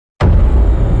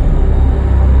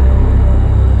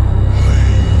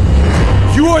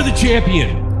are the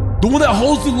champion, the one that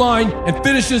holds the line and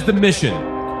finishes the mission.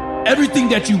 Everything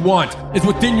that you want is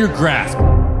within your grasp.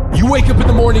 You wake up in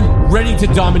the morning ready to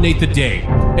dominate the day,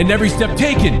 and every step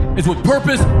taken is with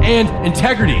purpose and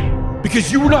integrity. Because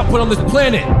you were not put on this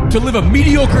planet to live a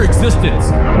mediocre existence.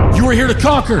 You are here to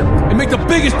conquer and make the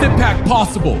biggest impact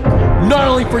possible, not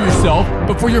only for yourself,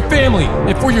 but for your family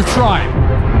and for your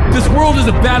tribe. This world is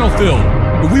a battlefield,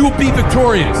 and we will be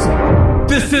victorious.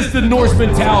 This is the Norse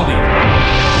mentality.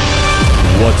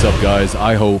 What's up, guys?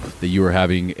 I hope that you are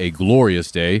having a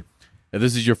glorious day. If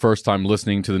this is your first time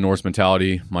listening to the Norse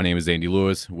mentality, my name is Andy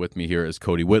Lewis. With me here is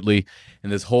Cody Whitley.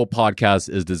 And this whole podcast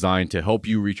is designed to help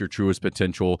you reach your truest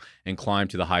potential and climb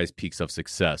to the highest peaks of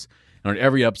success. And on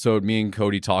every episode, me and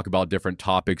Cody talk about different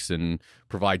topics and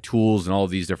provide tools and all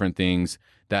of these different things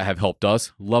that have helped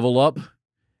us level up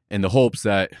in the hopes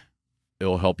that it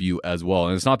will help you as well.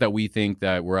 And it's not that we think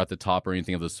that we're at the top or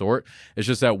anything of the sort. It's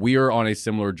just that we are on a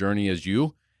similar journey as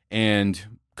you, and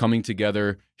coming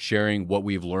together, sharing what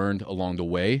we've learned along the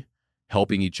way,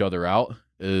 helping each other out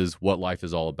is what life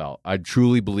is all about. I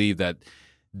truly believe that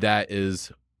that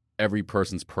is every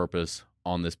person's purpose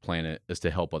on this planet, is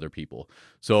to help other people.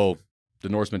 So the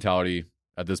Norse mentality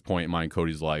at this point in mine and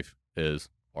Cody's life is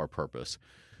our purpose.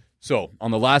 So on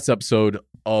the last episode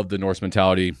of the Norse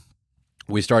mentality,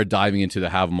 we started diving into the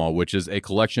Hávamál, which is a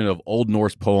collection of Old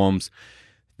Norse poems.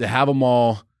 The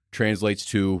Hávamál translates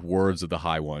to words of the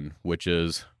High One, which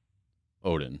is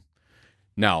Odin.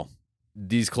 Now,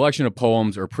 these collection of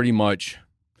poems are pretty much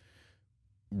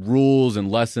rules and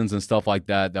lessons and stuff like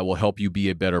that that will help you be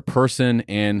a better person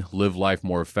and live life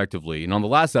more effectively. And on the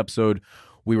last episode,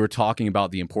 we were talking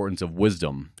about the importance of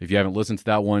wisdom. If you haven't listened to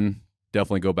that one,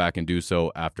 definitely go back and do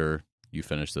so after you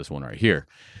finish this one right here.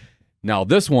 Now,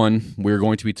 this one, we're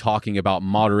going to be talking about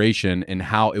moderation and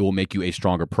how it will make you a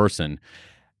stronger person.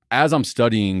 As I'm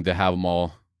studying the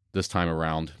Hávamál this time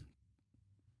around,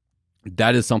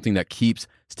 that is something that keeps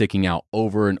sticking out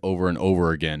over and over and over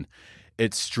again.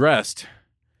 It's stressed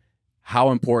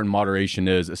how important moderation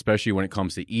is, especially when it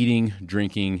comes to eating,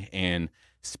 drinking, and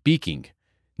speaking.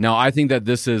 Now, I think that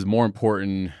this is more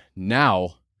important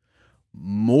now,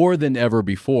 more than ever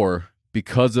before,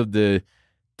 because of the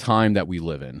time that we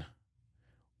live in.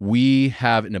 We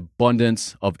have an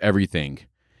abundance of everything.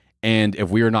 And if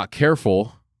we are not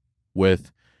careful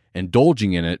with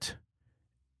indulging in it,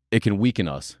 it can weaken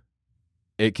us.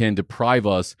 It can deprive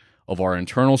us of our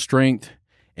internal strength,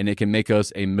 and it can make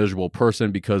us a miserable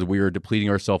person because we are depleting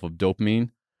ourselves of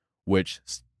dopamine, which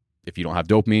if you don't have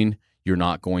dopamine, you're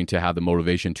not going to have the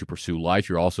motivation to pursue life.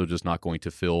 You're also just not going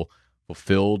to feel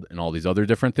fulfilled and all these other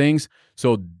different things.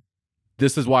 So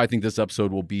this is why I think this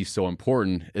episode will be so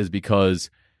important, is because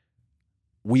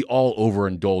we all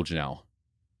overindulge now.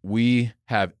 We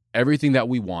have everything that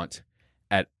we want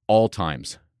at all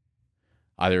times,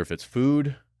 either if it's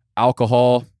food,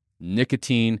 alcohol,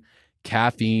 nicotine,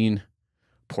 caffeine,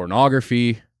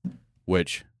 pornography,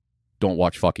 which don't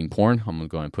watch fucking porn. I'm going to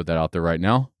go ahead and put that out there right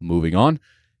now. Moving on.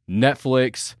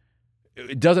 Netflix.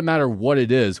 It doesn't matter what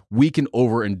it is. We can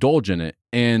overindulge in it.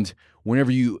 And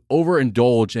whenever you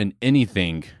overindulge in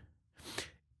anything,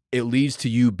 it leads to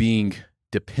you being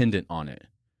dependent on it.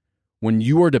 When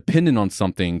you are dependent on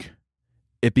something,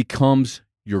 it becomes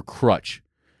your crutch.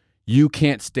 You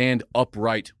can't stand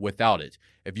upright without it.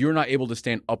 If you're not able to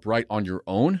stand upright on your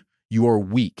own, you are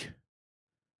weak.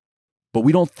 But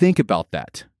we don't think about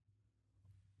that.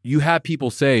 You have people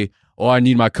say, "Oh, I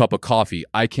need my cup of coffee.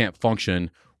 I can't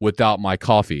function without my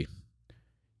coffee."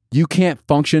 You can't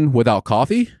function without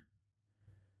coffee?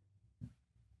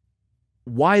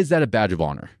 Why is that a badge of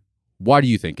honor? Why do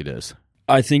you think it is?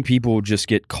 I think people just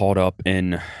get caught up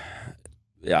in,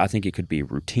 I think it could be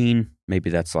routine. Maybe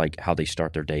that's like how they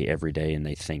start their day every day, and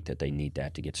they think that they need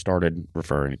that to get started,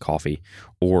 referring to coffee,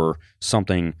 or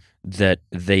something that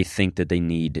they think that they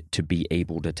need to be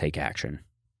able to take action.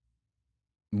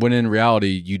 When in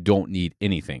reality, you don't need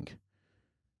anything.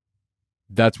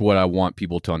 That's what I want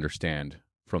people to understand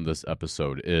from this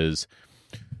episode, is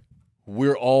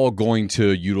we're all going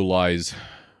to utilize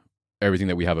everything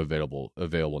that we have available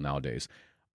nowadays.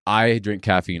 I drink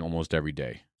caffeine almost every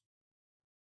day.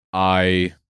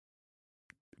 I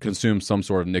consume some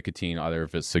sort of nicotine, either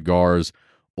if it's cigars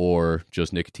or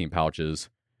just nicotine pouches,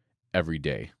 every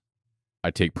day.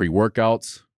 I take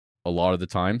pre-workouts a lot of the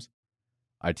times.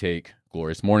 I take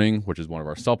Glorious Morning, which is one of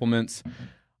our supplements.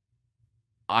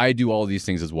 I do all of these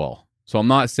things as well. So I'm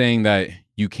not saying that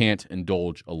you can't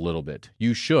indulge a little bit.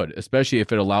 You should, especially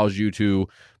if it allows you to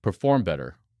perform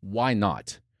better. Why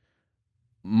not?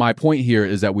 My point here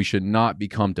is that we should not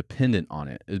become dependent on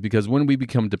it, is because when we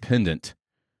become dependent,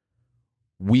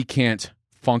 we can't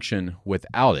function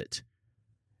without it.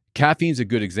 Caffeine's a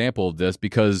good example of this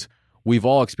because we've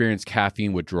all experienced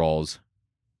caffeine withdrawals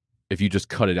if you just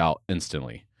cut it out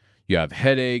instantly. You have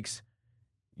headaches,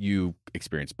 you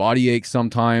experience body aches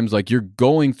sometimes, like you're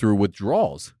going through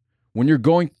withdrawals. When you're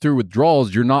going through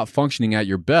withdrawals, you're not functioning at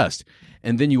your best.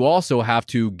 And then you also have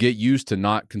to get used to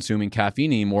not consuming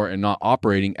caffeine anymore and not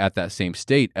operating at that same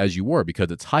state as you were because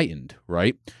it's heightened,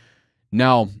 right?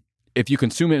 Now, if you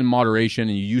consume it in moderation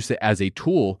and you use it as a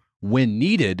tool when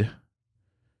needed,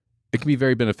 it can be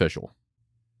very beneficial.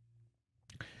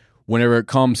 Whenever it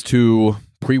comes to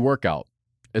pre-workout,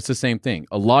 it's the same thing.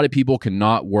 A lot of people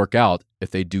cannot work out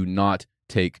if they do not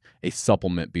take a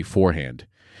supplement beforehand.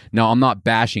 Now, I'm not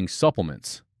bashing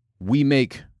supplements. We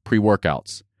make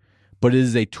pre-workouts, but it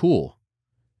is a tool.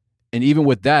 And even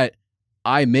with that,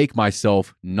 I make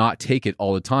myself not take it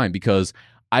all the time because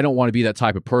I don't want to be that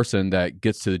type of person that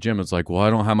gets to the gym and it's like, well, I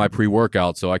don't have my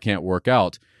pre-workout, so I can't work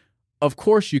out. Of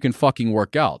course you can fucking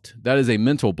work out. That is a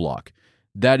mental block.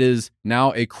 That is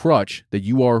now a crutch that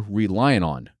you are relying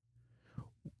on.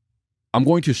 I'm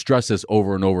going to stress this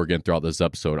over and over again throughout this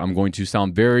episode. I'm going to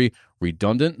sound very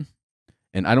redundant,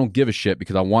 and I don't give a shit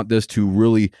because I want this to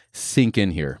really sink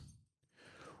in here.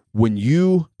 When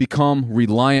you become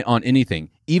reliant on anything,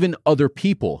 even other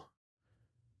people,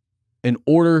 in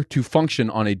order to function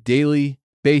on a daily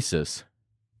basis,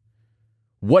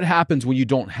 what happens when you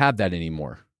don't have that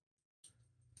anymore?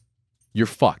 You're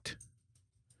fucked.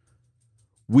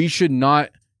 We should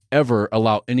not ever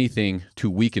allow anything to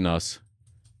weaken us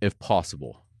if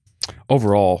possible.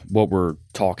 Overall, what we're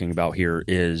talking about here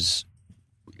is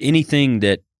anything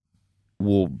that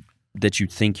you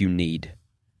think you need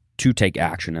to take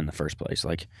action in the first place.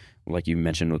 Like you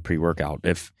mentioned with pre-workout.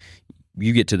 If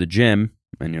you get to the gym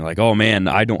and you're like, oh man,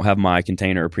 I don't have my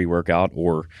container of pre-workout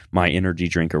or my energy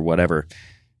drink or whatever.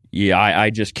 Yeah,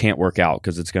 I just can't work out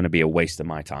because it's going to be a waste of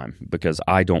my time because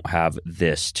I don't have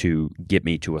this to get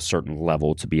me to a certain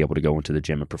level to be able to go into the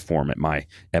gym and perform at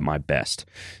my best.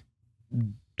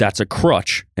 That's a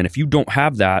crutch. And if you don't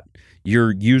have that,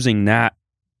 you're using that,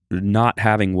 not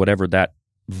having whatever that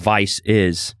vice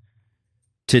is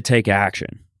to take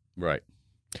action. Right.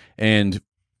 And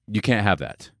you can't have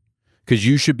that because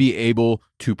you should be able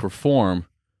to perform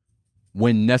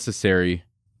when necessary,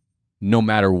 no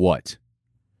matter what.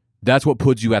 That's what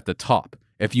puts you at the top.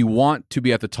 If you want to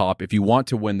be at the top, if you want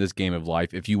to win this game of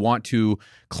life, if you want to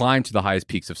climb to the highest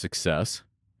peaks of success,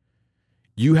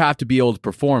 you have to be able to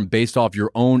perform based off your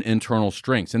own internal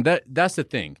strengths. And that's the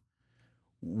thing.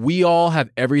 We all have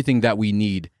everything that we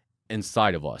need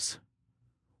inside of us.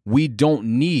 We don't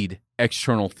need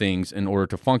external things in order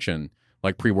to function,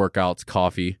 like pre-workouts,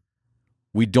 coffee.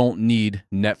 We don't need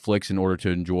Netflix in order to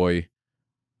enjoy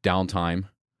downtime.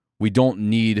 We don't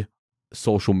need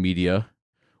social media.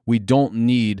 We don't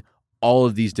need all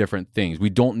of these different things. We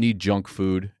don't need junk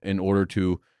food in order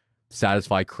to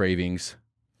satisfy cravings.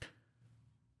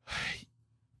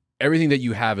 Everything that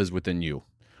you have is within you.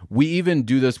 We even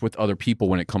do this with other people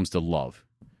when it comes to love.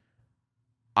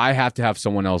 I have to have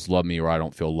someone else love me or I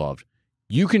don't feel loved.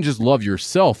 You can just love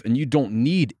yourself and you don't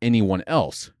need anyone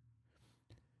else.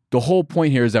 The whole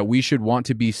point here is that we should want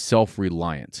to be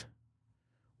self-reliant.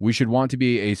 We should want to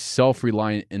be a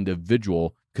self-reliant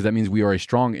individual because that means we are a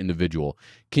strong individual.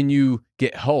 Can you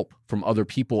get help from other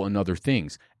people and other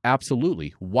things?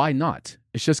 Absolutely. Why not?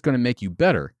 It's just going to make you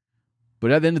better.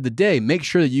 But at the end of the day, make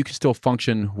sure that you can still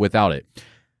function without it.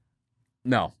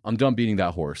 Now, I'm done beating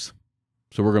that horse.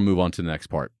 So we're going to move on to the next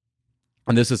part.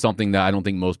 And this is something that I don't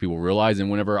think most people realize. And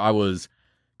whenever I was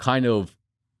kind of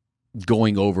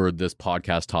going over this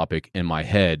podcast topic in my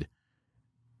head,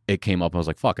 it came up. I was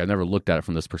like, fuck, I never looked at it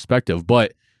from this perspective.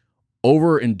 But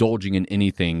overindulging in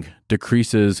anything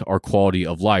decreases our quality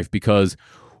of life because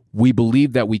we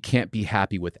believe that we can't be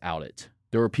happy without it.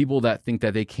 There are people that think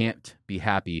that they can't be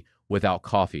happy without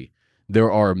coffee.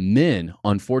 There are men,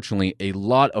 unfortunately, a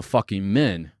lot of fucking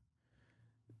men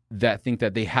that think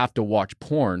that they have to watch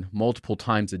porn multiple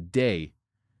times a day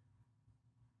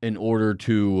in order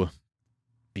to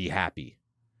be happy.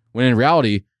 When in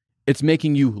reality, it's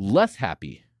making you less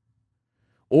happy.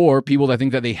 Or people that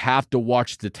think that they have to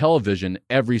watch the television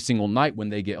every single night when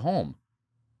they get home.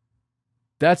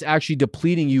 That's actually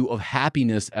depleting you of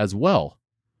happiness as well.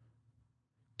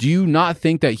 Do you not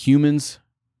think that humans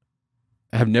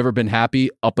have never been happy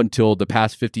up until the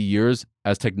past 50 years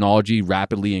as technology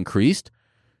rapidly increased?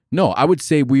 No, I would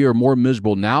say we are more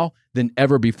miserable now than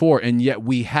ever before, and yet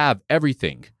we have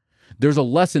everything. There's a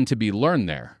lesson to be learned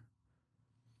there.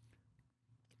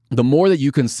 The more that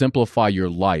you can simplify your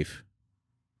life,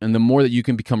 and the more that you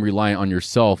can become reliant on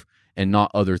yourself and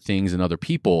not other things and other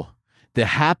people, the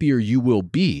happier you will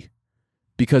be,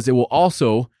 because it will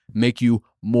also make you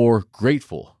more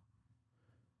grateful.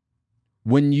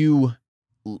 When you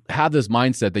have this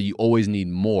mindset that you always need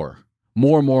more.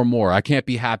 I can't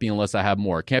be happy unless I have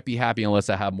more. I can't be happy unless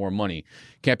I have more money.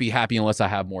 Can't be happy unless I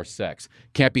have more sex.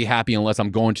 Can't be happy unless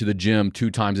I'm going to the gym 2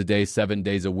 times a day, 7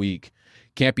 days a week.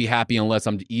 Can't be happy unless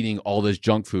I'm eating all this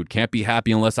junk food. Can't be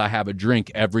happy unless I have a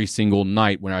drink every single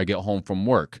night when I get home from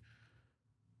work.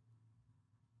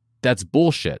 That's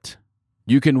bullshit.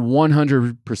 You can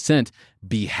 100%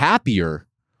 be happier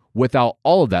without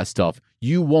all of that stuff.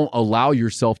 You won't allow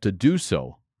yourself to do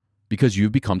so because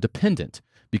you've become dependent,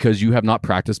 because you have not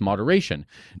practiced moderation.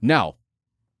 Now,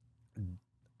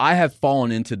 I have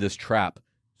fallen into this trap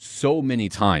so many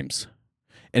times,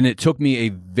 and it took me a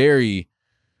very,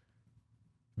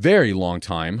 very long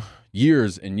time,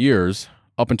 years and years,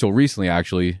 up until recently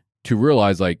actually, to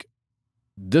realize like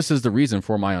this is the reason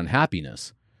for my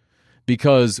unhappiness.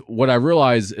 Because what I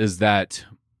realize is that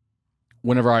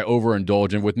whenever I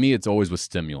overindulge, and with me, it's always with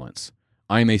stimulants.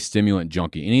 I am a stimulant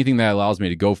junkie. Anything that allows me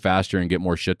to go faster and get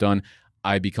more shit done,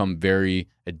 I become very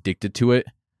addicted to it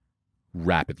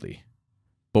rapidly.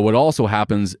 But what also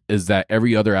happens is that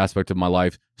every other aspect of my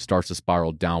life starts to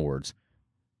spiral downwards.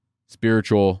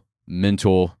 Spiritual,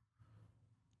 mental,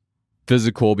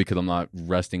 physical, because I'm not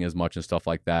resting as much and stuff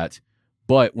like that.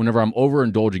 But whenever I'm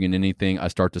overindulging in anything, I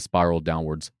start to spiral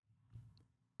downwards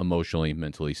emotionally,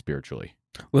 mentally, spiritually.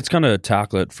 Let's kind of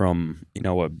tackle it from,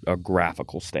 a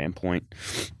graphical standpoint.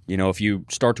 If you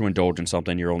start to indulge in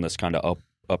something, you're on this kind of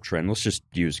uptrend. Let's just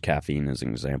use caffeine as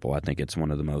an example. I think it's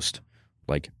one of the most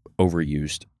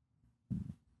overused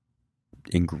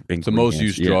It's the most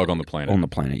used drug on the planet. On the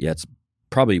planet, yeah. It's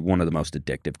probably one of the most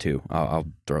addictive too. I'll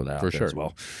throw that out there as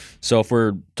well. So if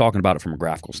we're talking about it from a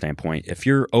graphical standpoint, if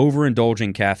you're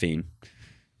overindulging caffeine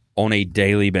on a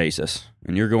daily basis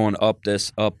and you're going up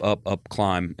this up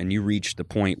climb, and you reach the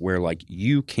point where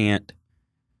you can't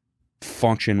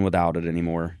function without it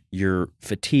anymore, you're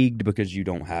fatigued because you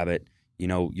don't have it,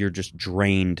 you're just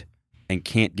drained and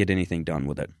can't get anything done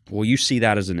with it. Well, you see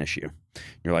that as an issue.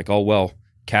 You're like, oh, well,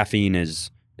 caffeine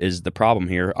is the problem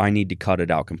here. I need to cut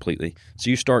it out completely. So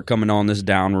you start coming on this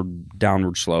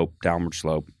downward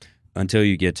slope until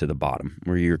you get to the bottom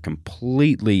where you're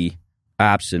completely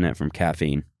abstinent from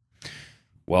caffeine.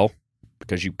 Well,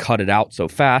 because you cut it out so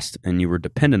fast and you were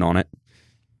dependent on it,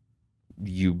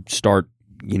 you start,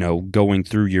 going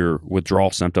through your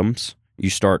withdrawal symptoms. You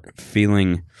start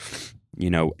feeling,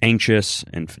 anxious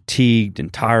and fatigued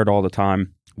and tired all the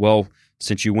time. Well,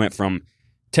 since you went from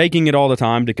taking it all the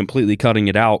time to completely cutting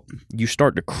it out, you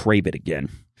start to crave it again.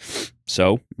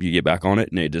 So you get back on it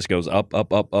and it just goes up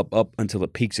until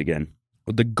it peaks again.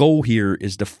 But the goal here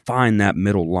is to find that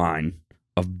middle line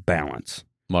of balance.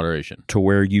 Moderation. To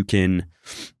where you can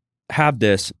have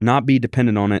this, not be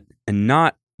dependent on it, and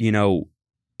not,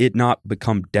 it not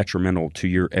become detrimental to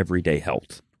your everyday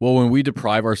health. Well, when we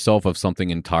deprive ourselves of something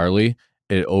entirely,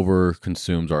 it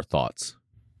overconsumes our thoughts.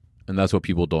 And that's what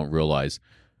people don't realize.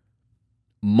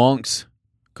 Monks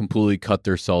completely cut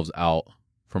themselves out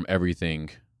from everything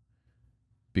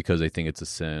because they think it's a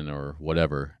sin or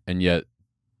whatever. And yet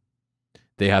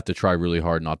they have to try really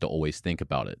hard not to always think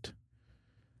about it.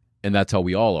 And that's how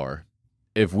we all are.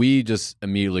 If we just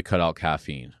immediately cut out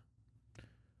caffeine,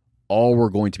 all we're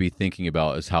going to be thinking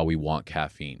about is how we want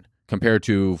caffeine. Compared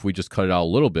to if we just cut it out a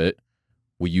little bit,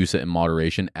 we use it in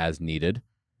moderation as needed,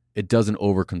 it doesn't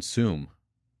overconsume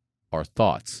our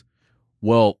thoughts.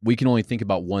 Well, we can only think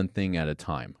about one thing at a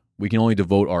time. We can only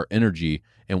devote our energy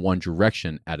in one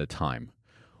direction at a time.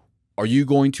 Are you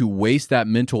going to waste that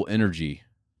mental energy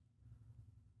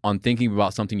on thinking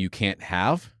about something you can't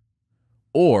have?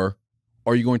 Or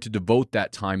are you going to devote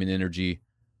that time and energy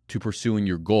to pursuing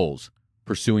your goals,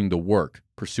 pursuing the work,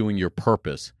 pursuing your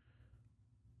purpose?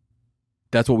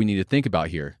 That's what we need to think about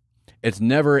here. It's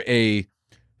never a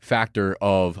factor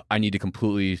of I need to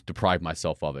completely deprive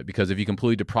myself of it, because if you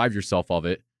completely deprive yourself of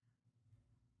it,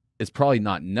 it's probably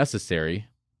not necessary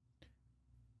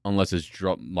unless it's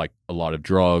like a lot of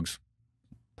drugs,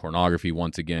 pornography,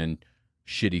 once again,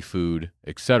 shitty food,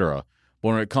 etc. But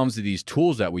when it comes to these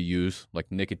tools that we use,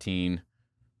 like nicotine,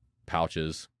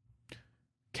 pouches,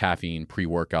 caffeine,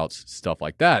 pre-workouts, stuff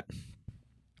like that,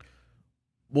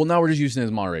 well, now we're just using it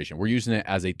as moderation. We're using it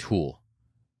as a tool,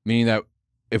 meaning that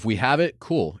if we have it,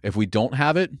 cool. If we don't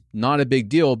have it, not a big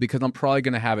deal, because I'm probably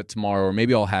going to have it tomorrow, or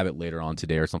maybe I'll have it later on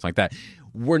today or something like that.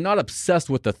 We're not obsessed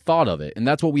with the thought of it. And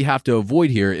that's what we have to avoid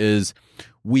here is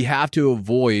we have to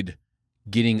avoid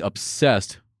getting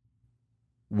obsessed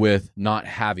with not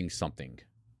having something.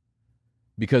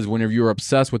 Because whenever you're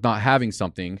obsessed with not having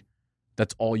something,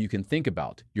 That's all you can think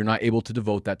about. You're not able to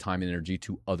devote that time and energy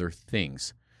to other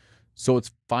things. So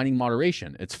it's finding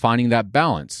moderation. It's finding that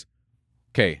balance.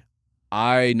 Okay,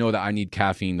 I know that I need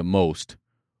caffeine the most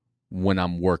when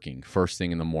I'm working first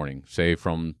thing in the morning. Say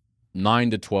from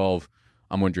 9 to 12,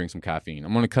 I'm going to drink some caffeine.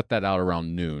 I'm going to cut that out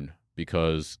around noon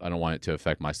because I don't want it to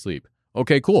affect my sleep.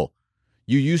 Okay, cool.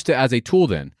 You used it as a tool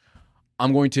then.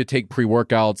 I'm going to take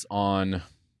pre-workouts on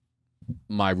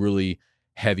my really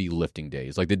heavy lifting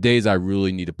days. Like the days I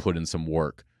really need to put in some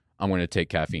work, I'm going to take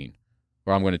caffeine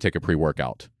or I'm going to take a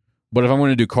pre-workout. But if I'm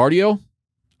going to do cardio,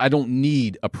 I don't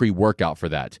need a pre-workout for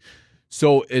that.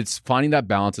 So it's finding that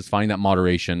balance, it's finding that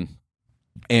moderation,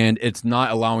 and it's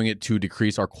not allowing it to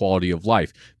decrease our quality of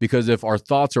life. Because if our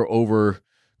thoughts are over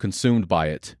consumed by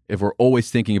it, if we're always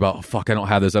thinking about, oh, fuck, I don't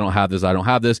have this, I don't have this, I don't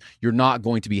have this, you're not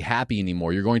going to be happy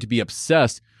anymore. You're going to be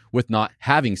obsessed with not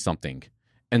having something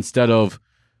instead of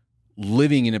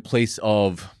living in a place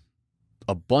of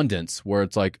abundance where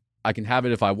it's like, I can have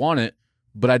it if I want it,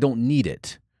 but I don't need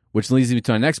it. Which leads me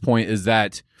to my next point is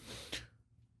that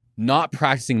not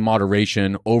practicing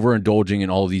moderation, overindulging in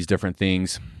all of these different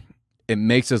things, it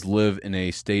makes us live in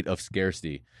a state of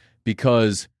scarcity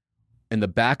because in the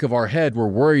back of our head, we're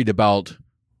worried about,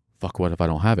 fuck, what if I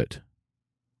don't have it?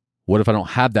 What if I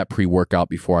don't have that pre-workout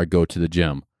before I go to the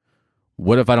gym?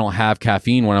 What if I don't have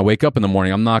caffeine when I wake up in the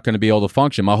morning? I'm not going to be able to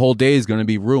function. My whole day is going to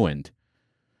be ruined.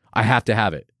 I have to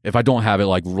have it. If I don't have it,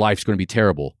 like life's going to be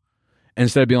terrible. And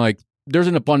instead of being like, there's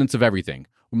an abundance of everything.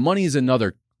 Money is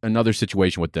another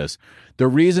situation with this. The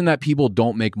reason that people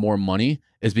don't make more money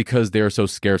is because they're so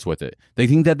scarce with it. They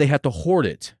think that they have to hoard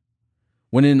it.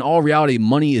 When in all reality,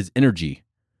 money is energy.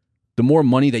 The more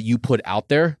money that you put out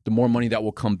there, the more money that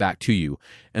will come back to you.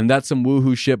 And that's some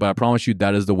woohoo shit, but I promise you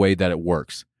that is the way that it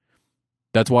works.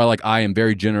 That's why like I am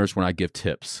very generous when I give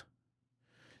tips.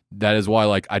 That is why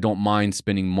like I don't mind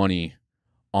spending money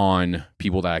on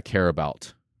people that I care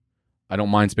about. I don't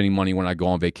mind spending money when I go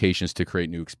on vacations to create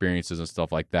new experiences and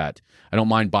stuff like that. I don't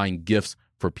mind buying gifts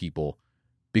for people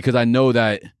because I know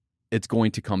that it's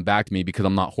going to come back to me because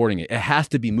I'm not hoarding it. It has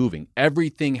to be moving.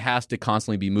 Everything has to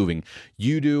constantly be moving.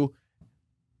 You do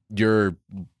your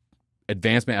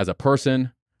advancement as a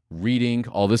person, reading,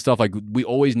 all this stuff. Like we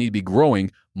always need to be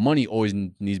growing. Money always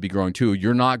needs to be growing too.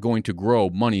 You're not going to grow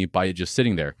money by just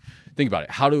sitting there. Think about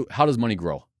it. How does money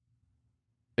grow?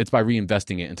 It's by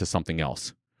reinvesting it into something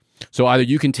else. So either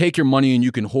you can take your money and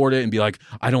you can hoard it and be like,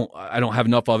 I don't have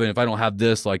enough of it. If I don't have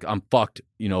this, like I'm fucked.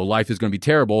 Life is going to be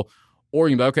terrible. Or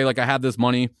you can be like, okay, like I have this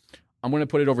money. I'm going to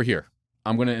put it over here.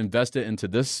 I'm going to invest it into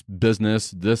this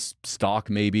business, this stock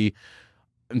maybe,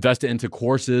 invest it into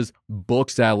courses,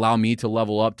 books that allow me to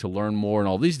level up, to learn more and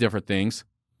all these different things.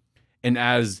 And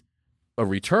as a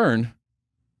return,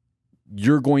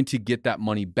 you're going to get that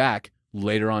money back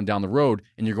later on down the road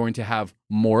and you're going to have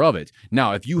more of it.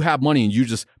 Now, if you have money and you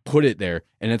just put it there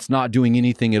and it's not doing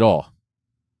anything at all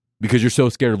because you're so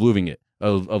scared of losing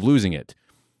it,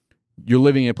 you're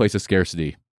living in a place of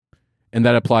scarcity. And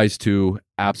that applies to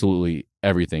absolutely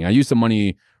everything. I use the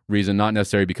money reason, not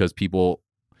necessarily because people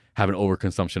have an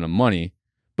overconsumption of money,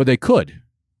 but they could.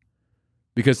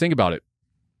 Because think about it,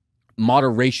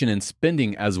 moderation in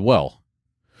spending as well.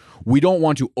 We don't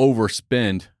want to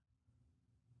overspend.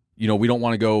 We don't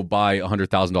want to go buy a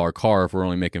 $100,000 car if we're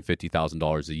only making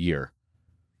 $50,000 a year.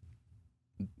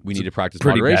 We need to practice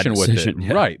moderation with it.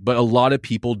 Yeah. Right. But a lot of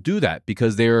people do that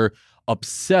because they're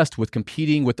obsessed with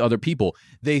competing with other people.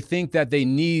 They think that they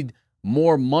need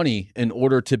more money in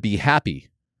order to be happy.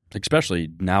 Especially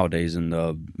nowadays in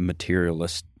the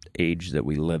materialist age that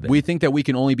we live in. We think that we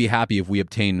can only be happy if we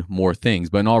obtain more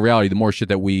things. But in all reality, the more shit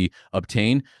that we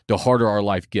obtain, the harder our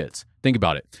life gets. Think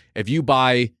about it. If you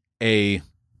buy a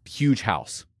huge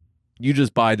house, you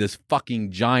just buy this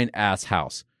fucking giant ass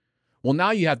house. Well,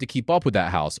 now you have to keep up with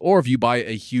that house. Or if you buy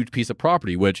a huge piece of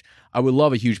property, which I would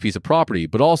love a huge piece of property,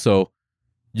 but also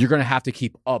you're going to have to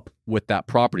keep up with that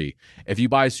property. If you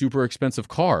buy a super expensive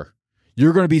car,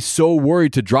 you're going to be so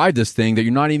worried to drive this thing that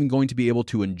you're not even going to be able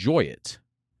to enjoy it.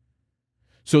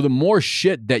 So the more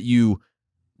shit that you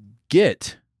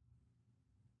get,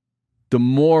 the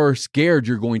more scared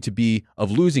you're going to be of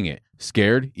losing it.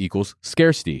 Scared equals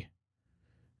scarcity.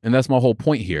 And that's my whole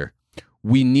point here.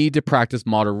 We need to practice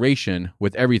moderation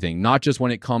with everything, not just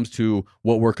when it comes to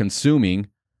what we're consuming,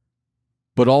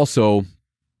 but also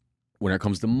when it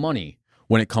comes to money,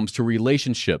 when it comes to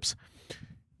relationships.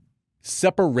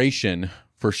 Separation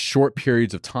for short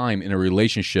periods of time in a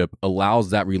relationship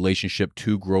allows that relationship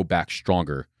to grow back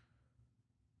stronger.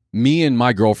 Me and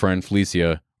my girlfriend,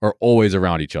 Felicia, are always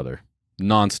around each other,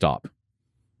 nonstop.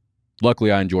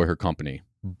 Luckily, I enjoy her company.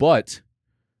 But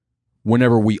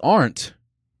whenever we aren't,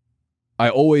 I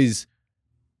always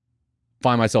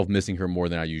find myself missing her more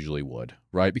than I usually would,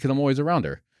 right? Because I'm always around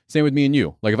her. Same with me and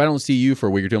you. Like if I don't see you for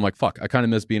a week or two, I'm like, fuck, I kind of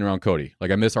miss being around Cody.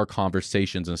 Like I miss our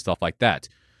conversations and stuff like that.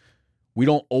 We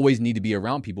don't always need to be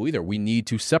around people either. We need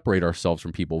to separate ourselves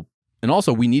from people. And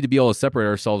also we need to be able to separate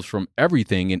ourselves from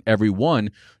everything and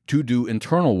everyone to do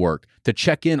internal work, to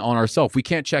check in on ourselves. We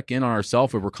can't check in on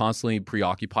ourselves if we're constantly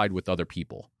preoccupied with other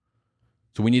people.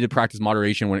 So we need to practice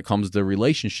moderation when it comes to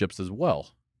relationships as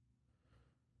well.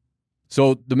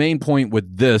 So the main point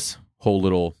with this whole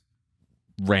little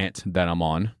rant that I'm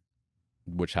on,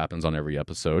 which happens on every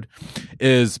episode,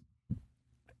 is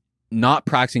not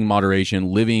practicing moderation,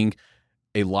 living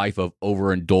a life of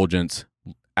overindulgence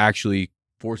actually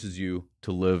forces you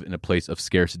to live in a place of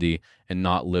scarcity and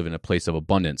not live in a place of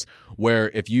abundance. Where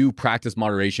if you practice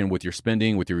moderation with your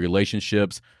spending, with your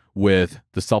relationships, with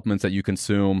the supplements that you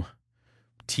consume,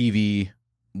 TV,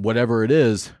 whatever it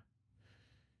is,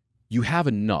 you have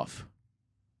enough.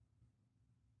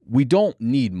 We don't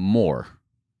need more.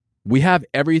 We have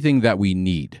everything that we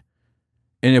need.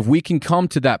 And if we can come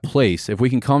to that place, if we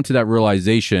can come to that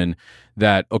realization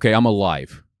that, okay, I'm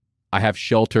alive. I have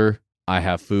shelter. I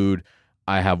have food.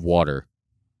 I have water.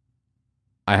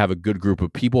 I have a good group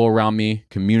of people around me,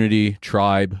 community,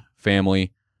 tribe,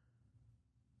 family.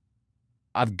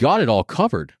 I've got it all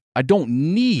covered. I don't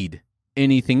need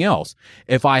anything else.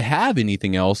 If I have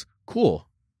anything else, cool.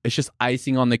 It's just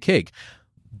icing on the cake.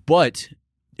 But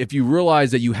if you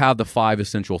realize that you have the 5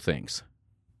 essential things,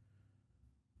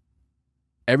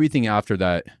 everything after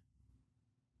that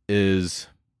it's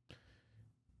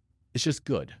just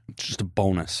good. It's just a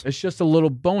bonus. It's just a little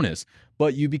bonus.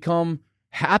 But you become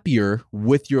happier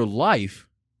with your life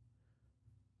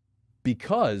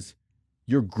because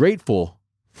you're grateful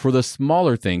for the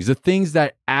smaller things, the things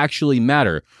that actually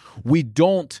matter. We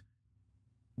don't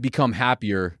become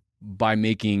happier by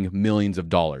making millions of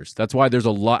dollars. That's why there's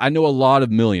a lot. I know a lot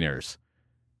of millionaires,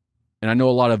 and I know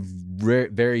a lot of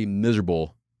very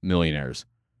miserable millionaires.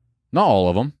 Not all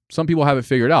of them. Some people have it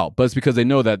figured out, but it's because they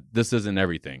know that this isn't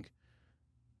everything.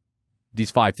 These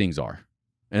 5 things are.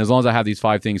 And as long as I have these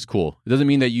 5 things, cool. It doesn't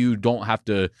mean that you don't have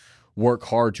to work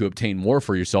hard to obtain more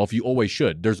for yourself. You always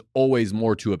should. There's always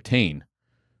more to obtain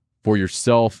for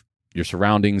yourself, your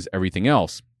surroundings, everything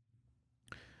else.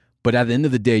 But at the end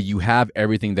of the day, you have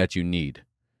everything that you need.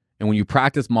 And when you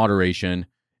practice moderation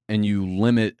and you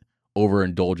limit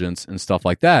overindulgence and stuff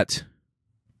like that,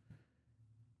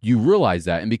 you realize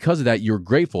that. And because of that, you're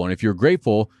grateful. And if you're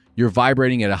grateful, you're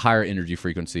vibrating at a higher energy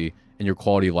frequency and your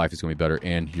quality of life is going to be better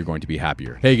and you're going to be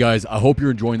happier. Hey guys, I hope you're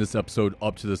enjoying this episode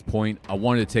up to this point. I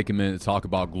wanted to take a minute to talk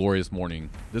about Glorious Morning.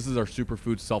 This is our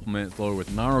superfood supplement. It's loaded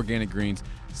with non-organic greens,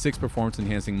 6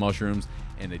 performance-enhancing mushrooms,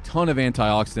 and a ton of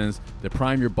antioxidants that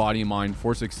prime your body and mind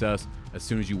for success as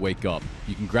soon as you wake up.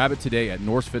 You can grab it today at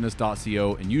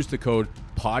norsefitness.co and use the code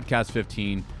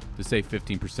podcast15 to save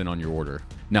 15% on your order.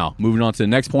 Now, moving on to the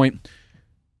next point.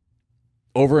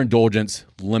 Overindulgence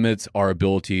limits our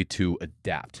ability to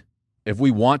adapt. If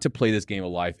we want to play this game of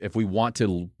life, if we want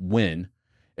to win,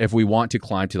 if we want to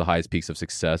climb to the highest peaks of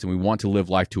success, and we want to live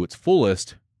life to its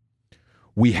fullest,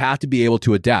 we have to be able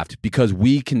to adapt because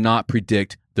we cannot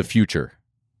predict the future.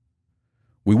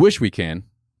 We wish we can.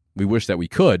 We wish that we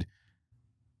could,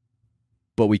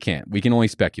 but we can't. We can only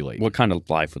speculate. What kind of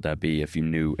life would that be if you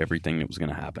knew everything that was going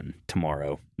to happen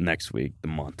tomorrow, next week, the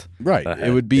month? Right. ahead?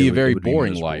 It would be a very it would be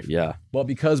boring miserable. life. Yeah. Well,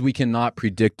 because we cannot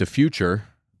predict the future,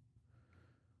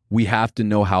 we have to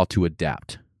know how to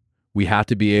adapt. We have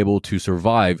to be able to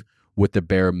survive with the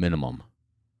bare minimum.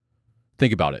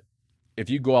 Think about it. If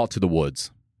you go out to the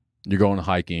woods, you're going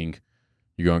hiking,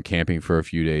 you're going camping for a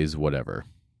few days, whatever.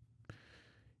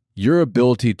 Your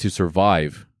ability to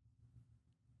survive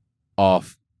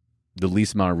off the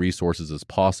least amount of resources as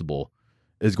possible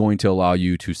is going to allow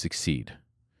you to succeed.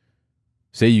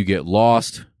 Say you get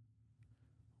lost,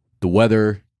 the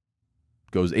weather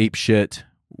goes ape shit,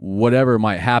 whatever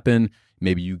might happen,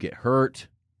 maybe you get hurt.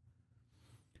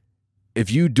 If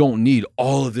you don't need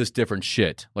all of this different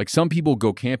shit, like some people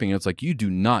go camping and it's like, you do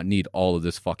not need all of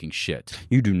this fucking shit.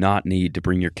 You do not need to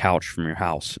bring your couch from your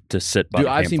house to sit by Dude,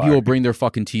 the I've seen campfire. people bring their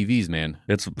fucking TVs, man.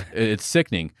 It's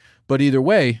sickening. But either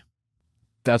way,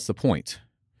 that's the point.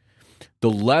 The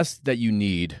less that you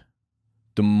need,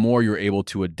 the more you're able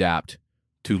to adapt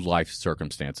to life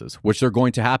circumstances, which they're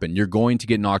going to happen. You're going to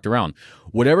get knocked around.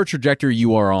 Whatever trajectory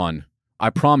you are on,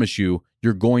 I promise you,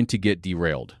 you're going to get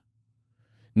derailed.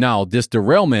 Now, this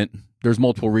derailment, there's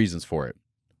multiple reasons for it.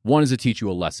 One is to teach you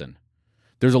a lesson.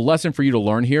 There's a lesson for you to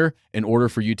learn here in order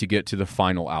for you to get to the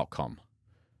final outcome.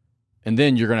 And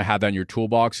then you're going to have that in your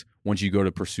toolbox once you go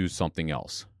to pursue something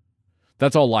else.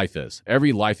 That's all life is.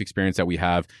 Every life experience that we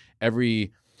have,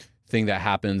 everything that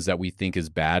happens that we think is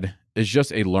bad is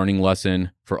just a learning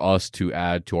lesson for us to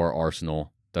add to our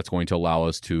arsenal that's going to allow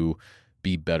us to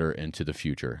be better into the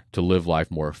future, to live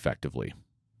life more effectively.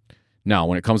 Now,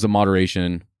 when it comes to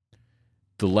moderation,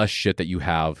 the less shit that you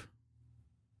have,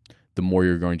 the more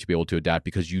you're going to be able to adapt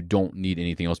because you don't need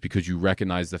anything else, because you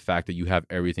recognize the fact that you have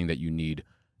everything that you need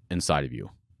inside of you.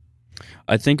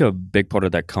 I think a big part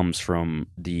of that comes from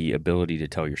the ability to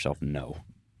tell yourself no.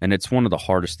 And it's one of the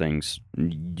hardest things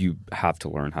you have to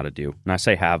learn how to do. And I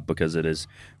say have because it is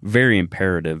very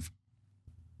imperative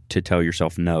to tell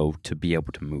yourself no to be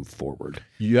able to move forward.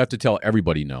 You have to tell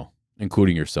everybody no,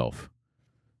 including yourself.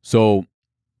 So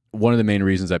one of the main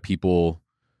reasons that people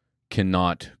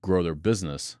cannot grow their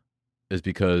business is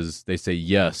because they say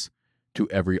yes to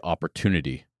every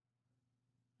opportunity.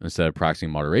 Instead of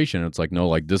practicing moderation, it's like, no,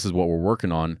 like this is what we're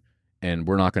working on, and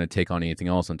we're not going to take on anything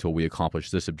else until we accomplish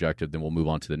this objective, then we'll move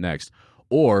on to the next.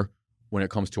 Or when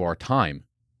it comes to our time,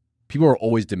 people are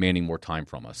always demanding more time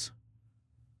from us.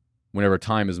 Whenever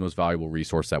time is the most valuable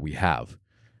resource that we have.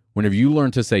 Whenever you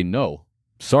learn to say, no,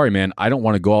 sorry, man, I don't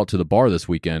want to go out to the bar this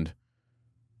weekend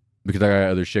because I got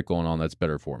other shit going on that's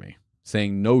better for me.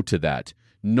 Saying no to that,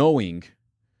 knowing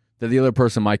that the other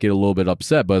person might get a little bit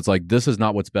upset, but it's like, this is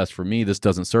not what's best for me. This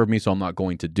doesn't serve me, so I'm not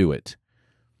going to do it.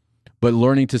 But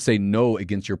learning to say no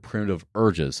against your primitive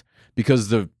urges, because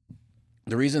the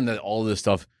reason that all of this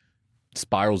stuff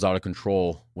spirals out of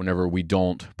control whenever we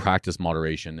don't practice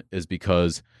moderation is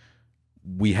because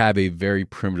we have a very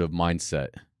primitive mindset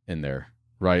in there,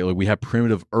 right? Like we have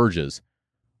primitive urges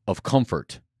of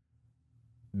comfort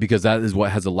because that is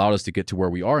what has allowed us to get to where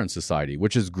we are in society,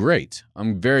 which is great.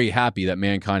 I'm very happy that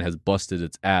mankind has busted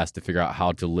its ass to figure out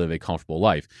how to live a comfortable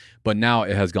life. But now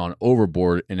it has gone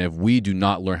overboard, and if we do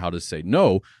not learn how to say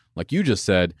no, like you just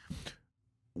said,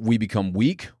 we become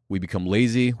weak, we become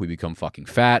lazy, we become fucking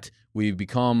fat, we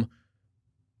become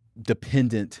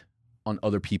dependent on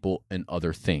other people and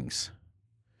other things.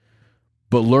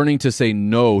 But learning to say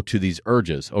no to these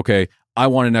urges, okay, I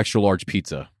want an extra large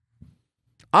pizza.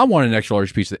 I want an extra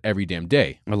large pizza every damn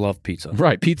day. I love pizza.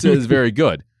 Right. Pizza is very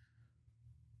good.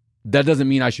 That doesn't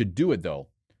mean I should do it, though.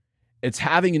 It's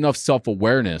having enough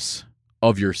self-awareness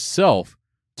of yourself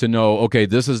to know, okay,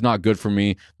 this is not good for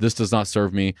me. This does not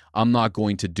serve me. I'm not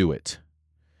going to do it.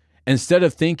 Instead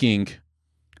of thinking,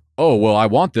 oh, well, I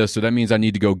want this, so that means I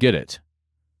need to go get it.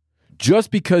 Just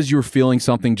because you're feeling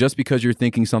something, just because you're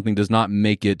thinking something does not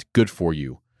make it good for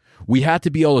you. We have to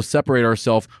be able to separate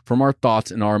ourselves from our thoughts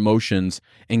and our emotions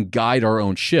and guide our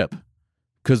own ship,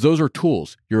 because those are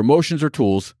tools. Your emotions are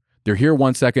tools. They're here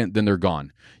 1 second, then they're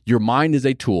gone. Your mind is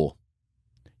a tool.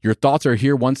 Your thoughts are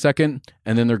here 1 second,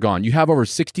 and then they're gone. You have over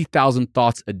 60,000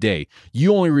 thoughts a day.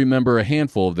 You only remember a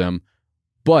handful of them,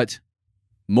 but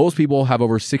most people have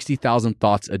over 60,000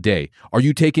 thoughts a day. Are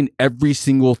you taking every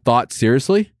single thought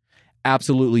seriously?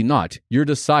 Absolutely not. You're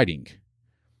deciding.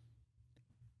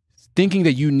 Thinking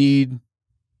that you need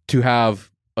to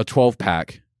have a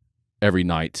 12-pack every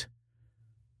night,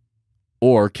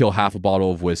 or kill half a bottle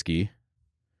of whiskey,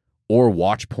 or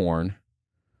watch porn,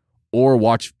 or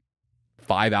watch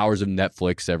 5 hours of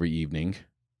Netflix every evening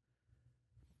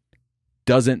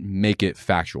doesn't make it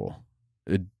factual.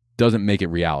 It doesn't make it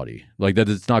reality. Like that,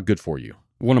 it's not good for you.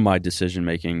 One of my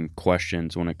decision-making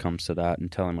questions when it comes to that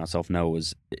and telling myself no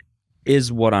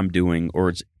is what I'm doing or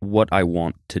is what I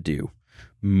want to do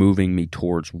moving me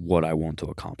towards what I want to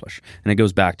accomplish? And it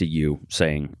goes back to you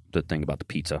saying the thing about the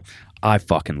pizza. I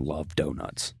fucking love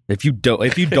donuts. If you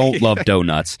don't love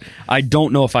donuts, I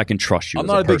don't know if I can trust you. I'm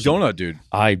not a big donut dude.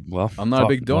 I'm not a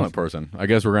big donut person. I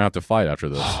guess we're gonna have to fight after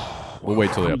this. We'll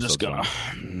wait till the episode's done. I'm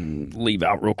just gonna leave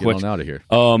out real quick. Get on out of here.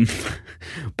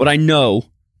 But I know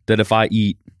that if I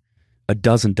eat a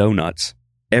dozen donuts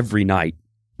every night,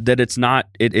 that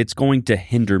it's going to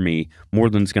hinder me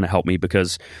more than it's going to help me,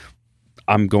 because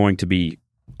I'm going to be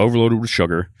overloaded with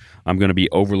sugar. I'm going to be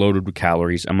overloaded with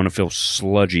calories. I'm going to feel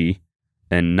sludgy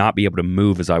and not be able to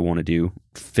move as I want to do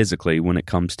physically when it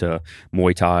comes to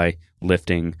Muay Thai,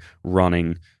 lifting,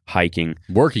 running, hiking.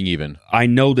 Working even. I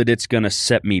know that it's going to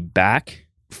set me back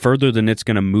further than it's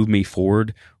going to move me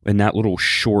forward in that little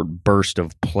short burst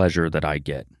of pleasure that I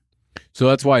get. So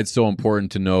that's why it's so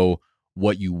important to know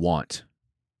what you want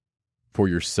for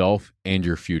yourself and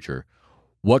your future.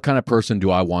 What kind of person do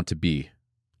I want to be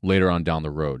later on down the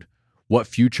road? What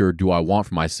future do I want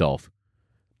for myself?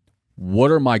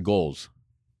 What are my goals?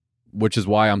 Which is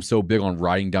why I'm so big on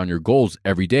writing down your goals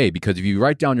every day, because if you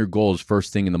write down your goals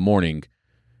first thing in the morning,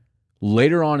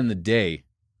 later on in the day,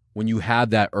 when you have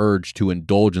that urge to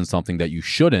indulge in something that you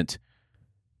shouldn't,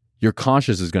 your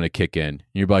conscience is going to kick in. And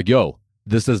you're like, yo,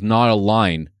 This does not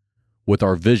align with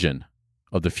our vision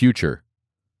of the future.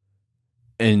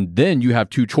 And then you have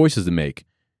two choices to make.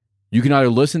 You can either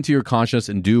listen to your conscience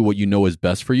and do what you know is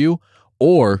best for you,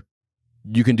 or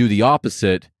you can do the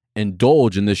opposite,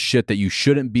 indulge in this shit that you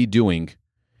shouldn't be doing,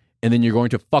 and then you're going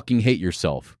to fucking hate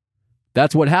yourself.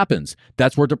 That's what happens.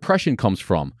 That's where depression comes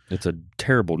from. It's a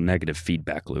terrible negative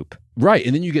feedback loop. Right.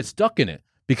 And then you get stuck in it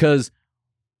because,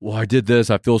 well, I did this.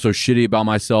 I feel so shitty about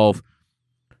myself.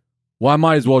 Well, I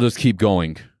might as well just keep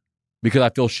going because I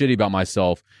feel shitty about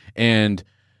myself. And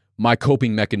my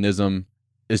coping mechanism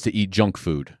is to eat junk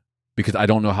food because I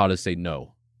don't know how to say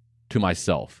no to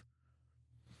myself,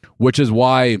 which is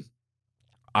why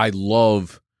I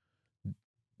love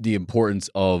the importance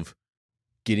of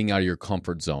getting out of your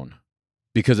comfort zone,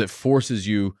 because it forces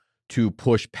you to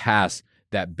push past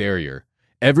that barrier.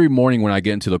 Every morning when I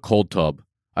get into the cold tub,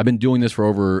 I've been doing this for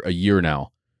over a year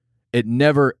now, it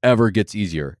never, ever gets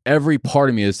easier. Every part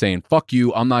of me is saying, fuck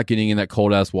you, I'm not getting in that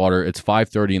cold-ass water. It's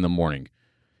 5:30 in the morning.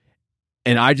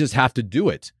 And I just have to do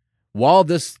it. While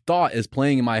this thought is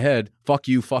playing in my head, fuck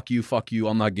you, fuck you, fuck you,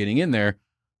 I'm not getting in there,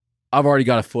 I've already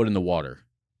got a foot in the water.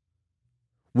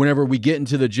 Whenever we get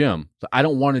into the gym, I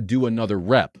don't want to do another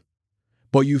rep,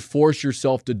 but you force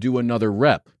yourself to do another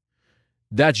rep.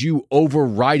 That's you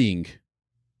overriding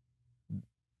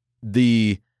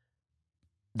the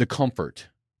comfort,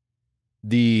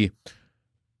 the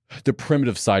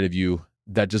primitive side of you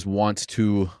that just wants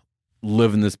to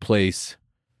live in this place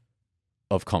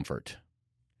of comfort.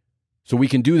 So we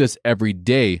can do this every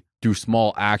day through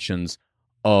small actions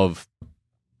of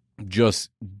just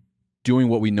doing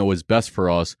what we know is best for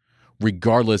us,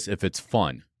 regardless if it's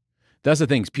fun. That's the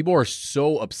thing. People are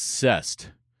so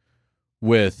obsessed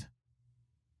with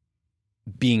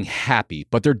being happy,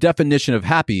 but their definition of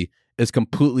happy is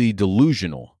completely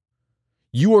delusional.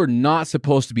 You are not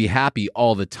supposed to be happy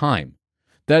all the time.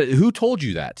 Who told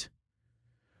you that?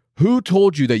 Who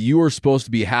told you that you are supposed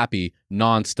to be happy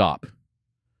nonstop?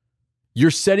 You're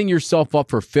setting yourself up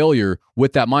for failure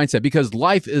with that mindset because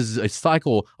life is a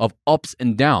cycle of ups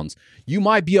and downs. You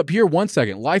might be up here 1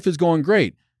 second. Life is going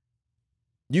great.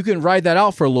 You can ride that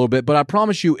out for a little bit, but I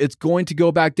promise you it's going to go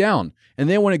back down. And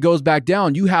then when it goes back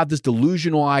down, you have this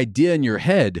delusional idea in your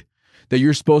head that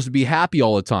you're supposed to be happy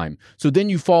all the time. So then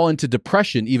you fall into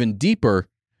depression even deeper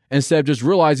instead of just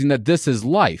realizing that this is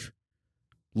life.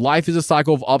 Life is a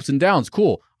cycle of ups and downs.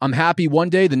 Cool. I'm happy one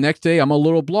day. The next day, I'm a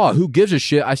little blah. Who gives a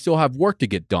shit? I still have work to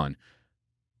get done.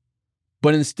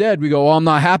 But instead, we go, oh, I'm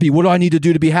not happy. What do I need to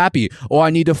do to be happy? Oh,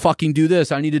 I need to fucking do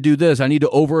this. I need to do this. I need to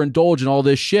overindulge in all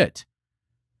this shit.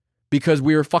 Because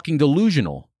we are fucking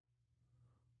delusional.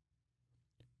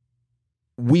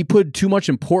 We put too much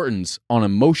importance on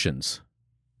emotions.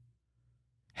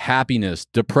 Happiness,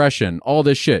 depression, all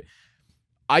this shit.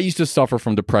 I used to suffer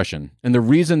from depression. And the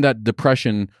reason that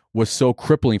depression was so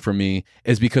crippling for me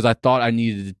is because I thought I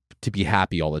needed to be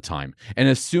happy all the time. And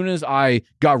as soon as I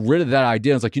got rid of that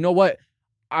idea, I was like, you know what?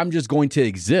 I'm just going to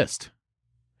exist.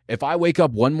 If I wake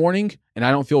up one morning and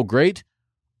I don't feel great,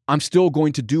 I'm still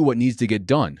going to do what needs to get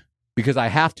done because I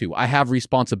have to. I have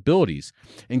responsibilities.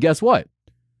 And guess what?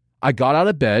 I got out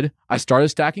of bed, I started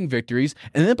stacking victories,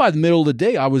 and then by the middle of the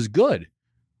day, I was good.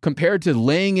 Compared to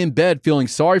laying in bed feeling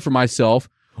sorry for myself,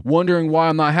 wondering why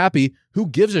I'm not happy, who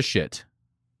gives a shit?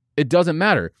 It doesn't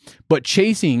matter. But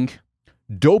chasing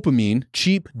dopamine,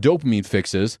 cheap dopamine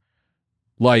fixes,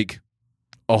 like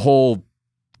a whole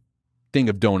thing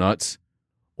of donuts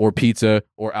or pizza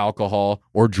or alcohol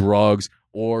or drugs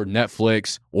or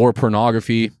Netflix or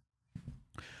pornography.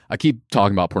 I keep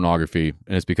talking about pornography,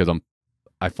 and it's because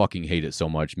I fucking hate it so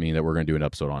much, meaning that we're going to do an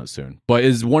episode on it soon. But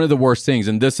it's one of the worst things,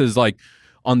 and this is like,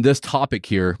 on this topic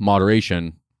here,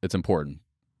 moderation, it's important.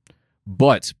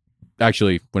 But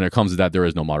actually, when it comes to that, there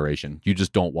is no moderation. You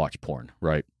just don't watch porn,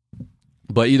 right?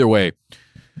 But either way,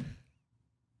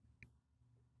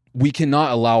 we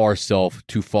cannot allow ourselves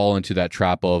to fall into that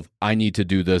trap of, I need to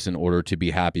do this in order to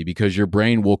be happy, because your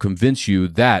brain will convince you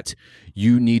that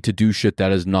you need to do shit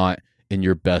that is not in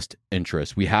your best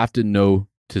interest. We have to know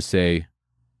to say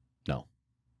no.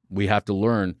 We have to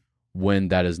learn when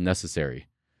that is necessary.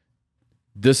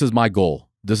 This is my goal.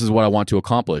 This is what I want to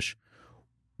accomplish.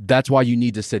 That's why you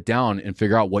need to sit down and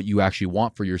figure out what you actually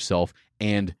want for yourself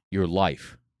and your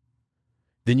life.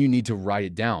 Then you need to write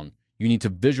it down. You need to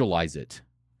visualize it.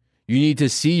 You need to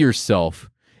see yourself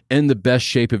in the best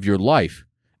shape of your life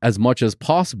as much as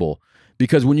possible.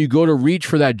 Because when you go to reach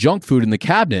for that junk food in the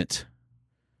cabinet,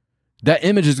 that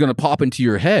image is going to pop into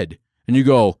your head and you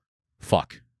go,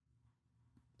 fuck,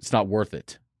 it's not worth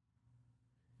it.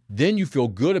 Then you feel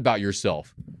good about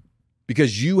yourself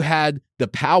because you had the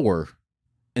power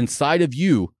inside of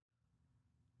you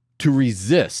to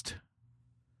resist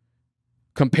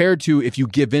compared to if you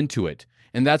give into it.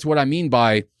 And that's what I mean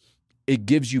by it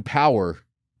gives you power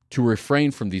to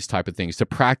refrain from these type of things, to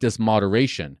practice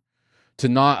moderation, to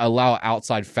not allow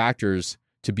outside factors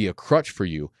to be a crutch for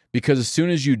you. Because as soon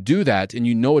as you do that and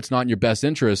you know it's not in your best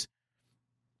interest,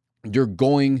 you're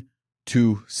going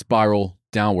to spiral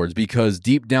downwards because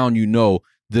deep down you know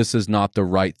this is not the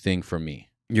right thing for me.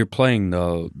 You're playing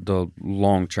the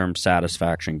long-term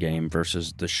satisfaction game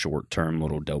versus the short-term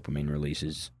little dopamine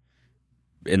releases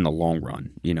in the long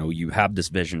run. You know, you have this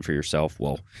vision for yourself.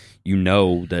 Well, you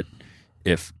know that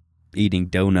if eating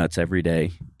donuts every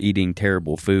day, eating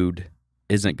terrible food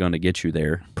isn't going to get you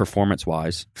there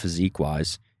performance-wise,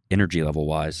 physique-wise, energy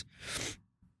level-wise,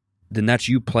 then that's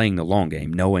you playing the long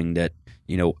game, knowing that,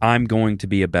 you know, I'm going to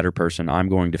be a better person. I'm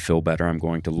going to feel better. I'm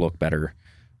going to look better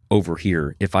over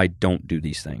here if I don't do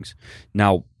these things.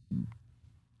 Now,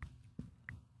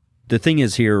 the thing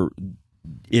is here,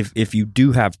 if you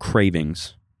do have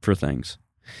cravings for things,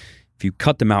 if you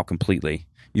cut them out completely,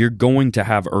 you're going to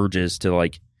have urges to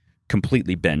like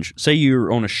completely binge. Say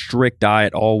you're on a strict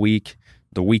diet all week,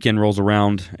 the weekend rolls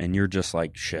around, and you're just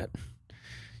like, shit,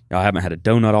 I haven't had a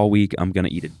donut all week. I'm going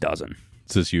to eat a dozen.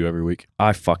 Is this you every week?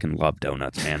 I fucking love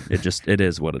donuts, man. It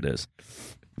is what it is.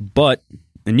 But,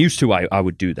 and used to, I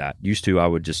would do that. Used to, I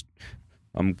would just,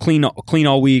 I'm clean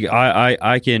all week.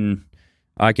 I can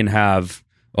have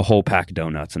a whole pack of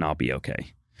donuts and I'll be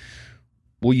okay.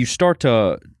 Well, you start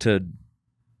to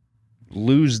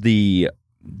lose the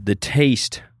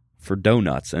taste for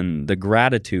donuts and the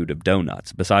gratitude of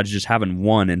donuts, besides just having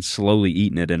one and slowly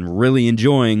eating it and really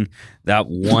enjoying that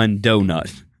one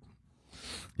donut.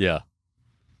 Yeah.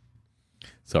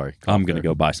 Sorry. I'm going to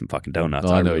go buy some fucking donuts.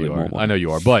 I know you are. I know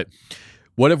you are. But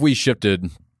what if we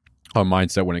shifted our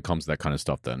mindset when it comes to that kind of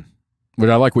stuff then? But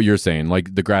I like what you're saying,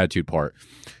 like the gratitude part.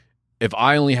 If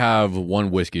I only have one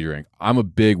whiskey drink, I'm a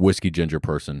big whiskey ginger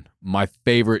person. My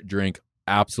favorite drink,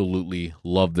 absolutely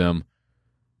love them.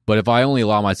 But if I only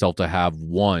allow myself to have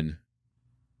one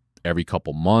every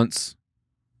couple months,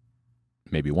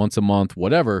 maybe once a month,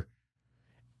 whatever,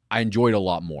 I enjoy it a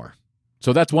lot more.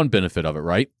 So that's one benefit of it,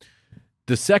 right?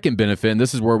 The second benefit, and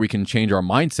this is where we can change our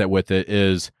mindset with it,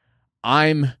 is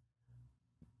I'm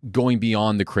going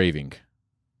beyond the craving.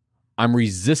 I'm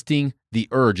resisting the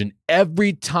urge. And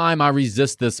every time I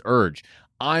resist this urge,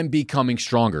 I'm becoming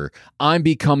stronger. I'm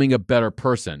becoming a better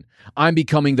person. I'm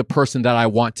becoming the person that I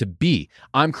want to be.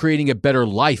 I'm creating a better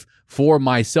life for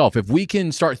myself. If we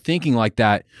can start thinking like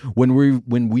that when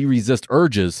we resist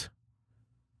urges,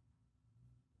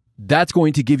 that's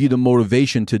going to give you the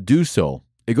motivation to do so.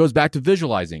 It goes back to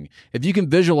visualizing. If you can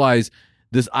visualize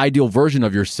this ideal version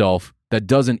of yourself that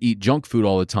doesn't eat junk food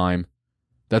all the time,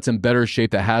 that's in better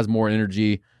shape, that has more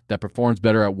energy, that performs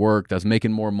better at work, that's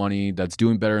making more money, that's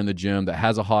doing better in the gym, that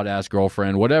has a hot-ass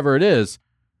girlfriend, whatever it is,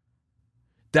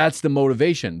 that's the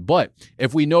motivation. But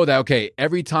if we know that, okay,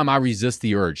 every time I resist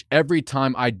the urge, every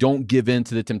time I don't give in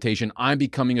to the temptation, I'm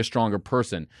becoming a stronger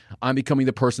person. I'm becoming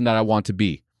the person that I want to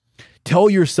be. Tell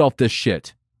yourself this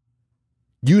shit.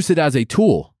 Use it as a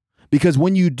tool. Because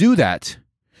when you do that,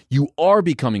 you are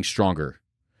becoming stronger.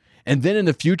 And then in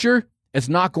the future, it's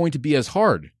not going to be as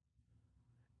hard.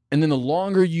 And then the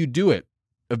longer you do it,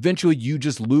 eventually you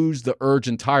just lose the urge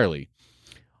entirely.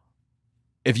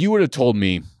 If you would have told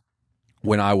me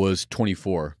when I was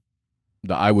 24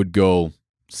 that I would go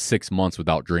 6 months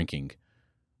without drinking,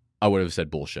 I would have said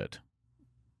bullshit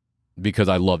because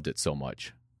I loved it so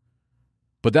much.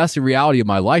 But that's the reality of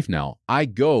my life now. I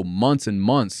go months and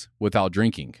months without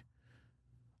drinking.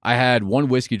 I had one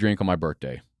whiskey drink on my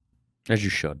birthday. As you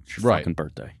should. It's your fucking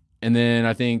birthday. And then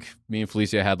I think me and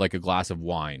Felicia had like a glass of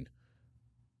wine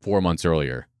 4 months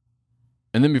earlier.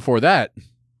 And then before that,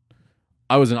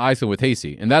 I was in Iceland with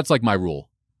Hasey. And that's like my rule.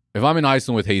 If I'm in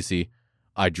Iceland with Hasey,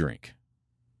 I drink.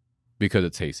 Because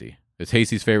it's Hasey. It's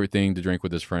Hasey's favorite thing to drink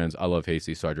with his friends. I love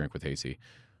Hasey, so I drink with Hasey.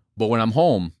 But when I'm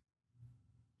home,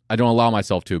 I don't allow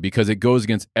myself to because it goes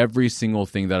against every single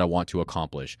thing that I want to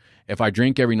accomplish. If I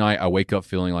drink every night, I wake up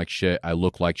feeling like shit. I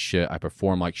look like shit. I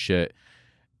perform like shit.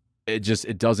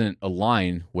 It doesn't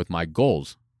align with my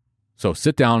goals. So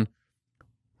sit down,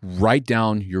 write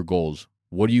down your goals.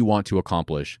 What do you want to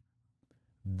accomplish?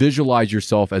 Visualize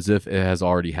yourself as if it has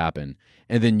already happened.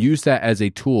 And then use that as a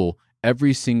tool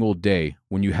every single day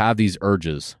when you have these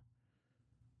urges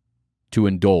to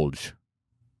indulge.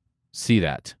 See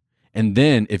that. And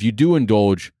then if you do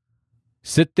indulge,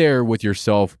 sit there with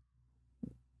yourself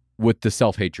with the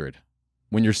self-hatred.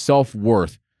 When your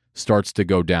self-worth starts to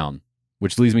go down.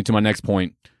 Which leads me to my next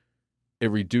point. It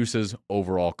reduces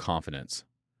overall confidence.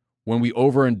 When we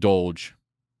overindulge,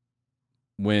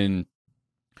 when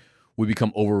we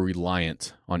become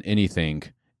over-reliant on anything,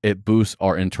 it boosts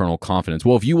our internal confidence.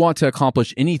 Well, if you want to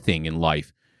accomplish anything in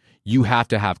life, you have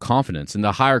to have confidence. And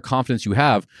the higher confidence you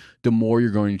have, the more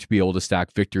you're going to be able to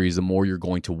stack victories, the more you're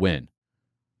going to win.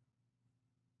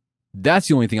 That's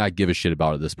the only thing I give a shit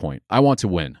about at this point. I want to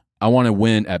win. I want to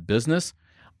win at business.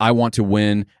 I want to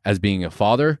win as being a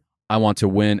father. I want to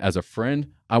win as a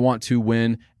friend. I want to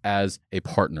win as a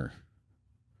partner.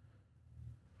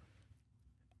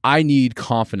 I need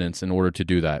confidence in order to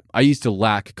do that. I used to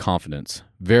lack confidence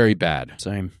very bad.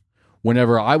 Same.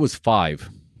 Whenever I was 5,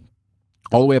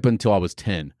 all the way up until I was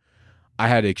 10, I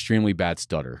had an extremely bad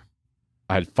stutter.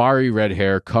 I had fiery red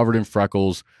hair, covered in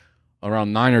freckles.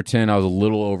 Around 9 or 10, I was a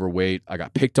little overweight. I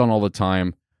got picked on all the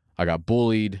time. I got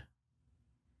bullied.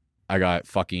 I got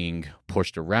fucking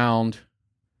pushed around.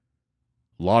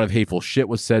 A lot of hateful shit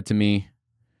was said to me.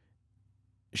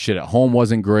 Shit at home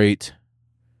wasn't great.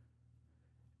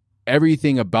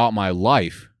 Everything about my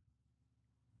life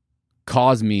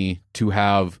caused me to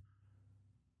have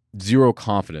zero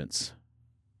confidence.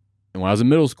 And when I was in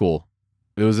middle school,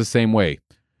 it was the same way.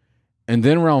 And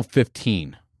then around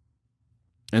 15,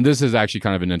 and this is actually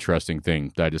kind of an interesting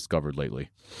thing that I discovered lately.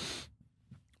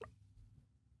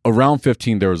 Around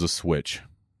 15, there was a switch.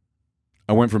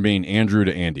 I went from being Andrew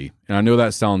to Andy. And I know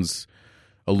that sounds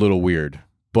a little weird,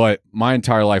 but my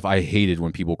entire life, I hated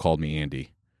when people called me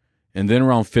Andy. And then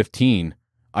around 15,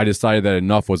 I decided that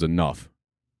enough was enough.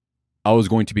 I was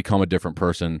going to become a different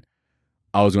person.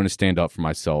 I was going to stand up for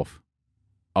myself.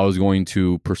 I was going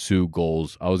to pursue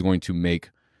goals. I was going to make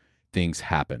things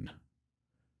happen.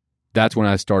 That's when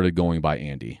I started going by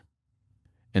Andy.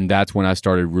 And that's when I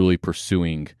started really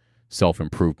pursuing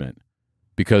self-improvement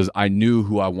because I knew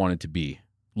who I wanted to be.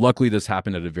 Luckily, this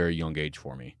happened at a very young age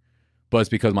for me. But it's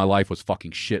because my life was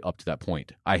fucking shit up to that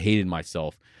point. I hated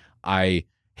myself. I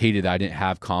hated that I didn't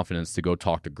have confidence to go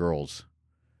talk to girls.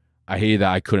 I hated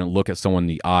that I couldn't look at someone in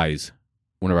the eyes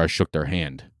whenever I shook their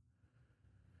hand.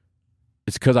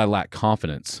 It's because I lacked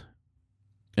confidence.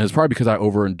 And it's probably because I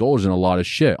overindulged in a lot of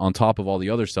shit on top of all the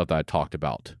other stuff that I talked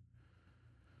about.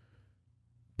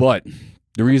 But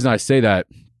the reason I say that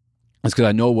is because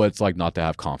I know what it's like not to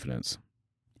have confidence.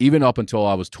 Even up until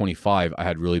I was 25, I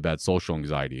had really bad social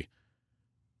anxiety.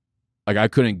 Like I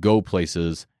couldn't go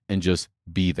places and just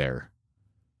be there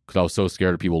because I was so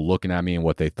scared of people looking at me and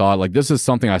what they thought. Like this is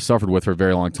something I suffered with for a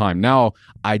very long time. Now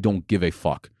I don't give a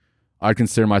fuck. I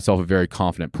consider myself a very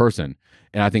confident person.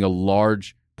 And I think a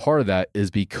large part of that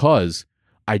is because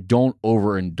I don't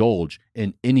overindulge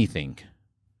in anything.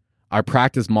 I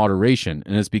practice moderation,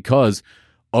 and it's because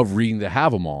of reading the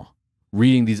Hávamál,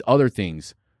 reading these other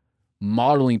things,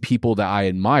 modeling people that I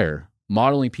admire,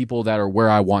 modeling people that are where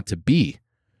I want to be.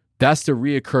 That's the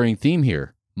reoccurring theme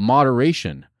here.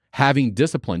 Moderation, having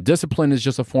discipline. Discipline is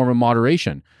just a form of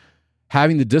moderation.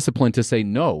 Having the discipline to say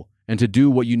no and to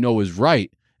do what you know is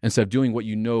right instead of doing what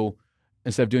you know,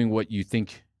 instead of doing what you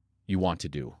think you want to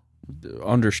do.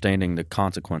 Understanding the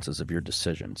consequences of your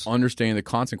decisions. Understanding the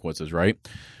consequences, right?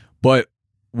 But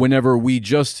whenever we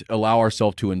just allow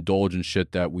ourselves to indulge in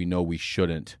shit that we know we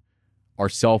shouldn't, our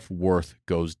self-worth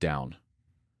goes down.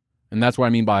 And that's what I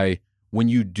mean by when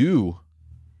you do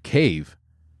cave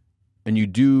and you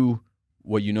do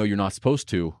what you know you're not supposed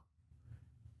to,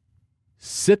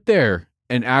 sit there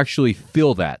and actually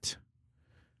feel that.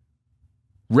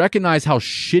 Recognize how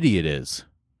shitty it is.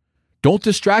 Don't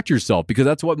distract yourself because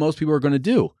that's what most people are going to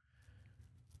do.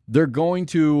 They're going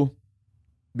to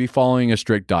be following a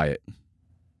strict diet.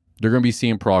 They're going to be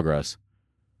seeing progress.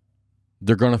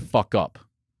 They're going to fuck up.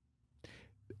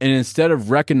 And instead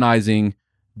of recognizing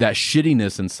that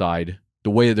shittiness inside,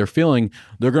 the way that they're feeling,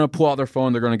 they're going to pull out their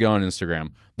phone. They're going to go on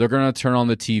Instagram. They're going to turn on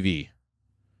the TV.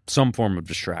 Some form of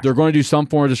distraction. They're going to do some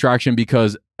form of distraction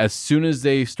because as soon as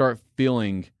they start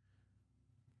feeling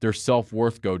their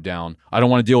self-worth go down, I don't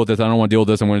want to deal with this. I don't want to deal with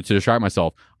this. I want to distract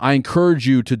myself. I encourage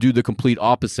you to do the complete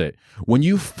opposite. When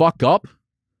you fuck up,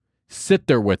 sit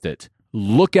there with it.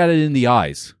 Look at it in the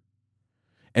eyes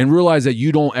and realize that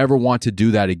you don't ever want to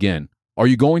do that again. Are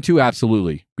you going to?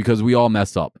 Absolutely. Because we all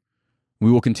mess up. We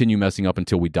will continue messing up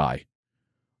until we die.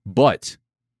 But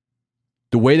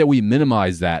the way that we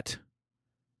minimize that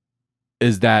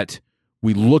is that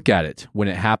we look at it when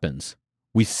it happens.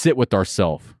 We sit with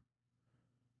ourselves.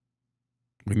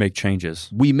 We make changes.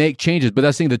 We make changes, but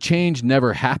that's the thing, the change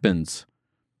never happens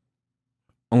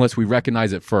unless we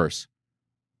recognize it first.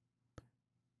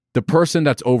 The person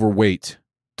that's overweight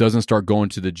doesn't start going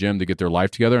to the gym to get their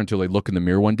life together until they look in the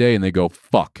mirror one day and they go,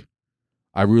 fuck,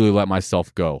 I really let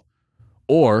myself go.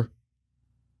 Or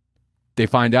they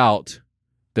find out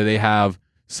that they have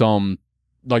some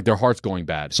like their heart's going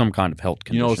bad. Some kind of health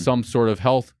condition. Some sort of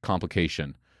health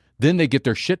complication. Then they get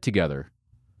their shit together.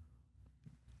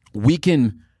 We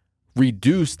can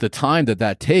reduce the time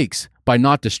that takes by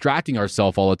not distracting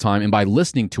ourselves all the time and by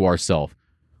listening to ourselves.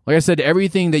 Like I said,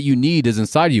 everything that you need is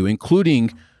inside you,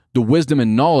 including the wisdom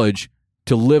and knowledge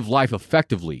to live life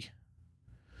effectively.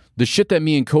 The shit that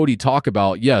me and Cody talk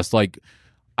about, yes, like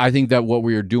I think that what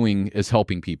we are doing is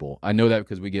helping people. I know that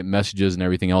because we get messages and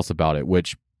everything else about it,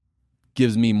 which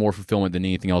gives me more fulfillment than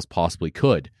anything else possibly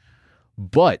could.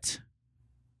 But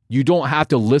you don't have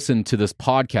to listen to this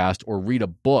podcast or read a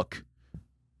book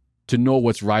to know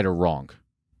what's right or wrong.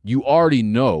 You already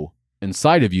know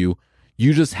inside of you.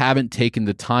 You just haven't taken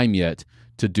the time yet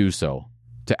to do so,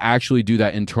 to actually do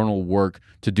that internal work,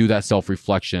 to do that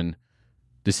self-reflection,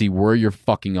 to see where you're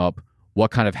fucking up,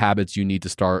 what kind of habits you need to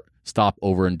stop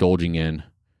overindulging in,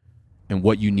 and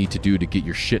what you need to do to get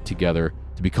your shit together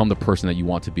to become the person that you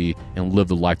want to be and live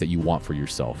the life that you want for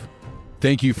yourself.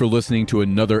 Thank you for listening to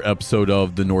another episode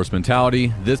of The Norse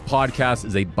Mentality. This podcast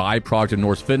is a byproduct of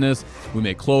Norse Fitness. We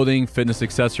make clothing, fitness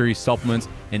accessories, supplements,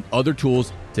 and other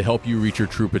tools to help you reach your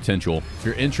true potential. If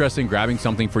you're interested in grabbing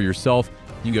something for yourself,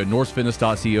 you can go to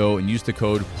norsefitness.co and use the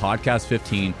code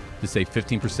podcast15 to save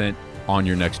 15% on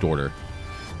your next order.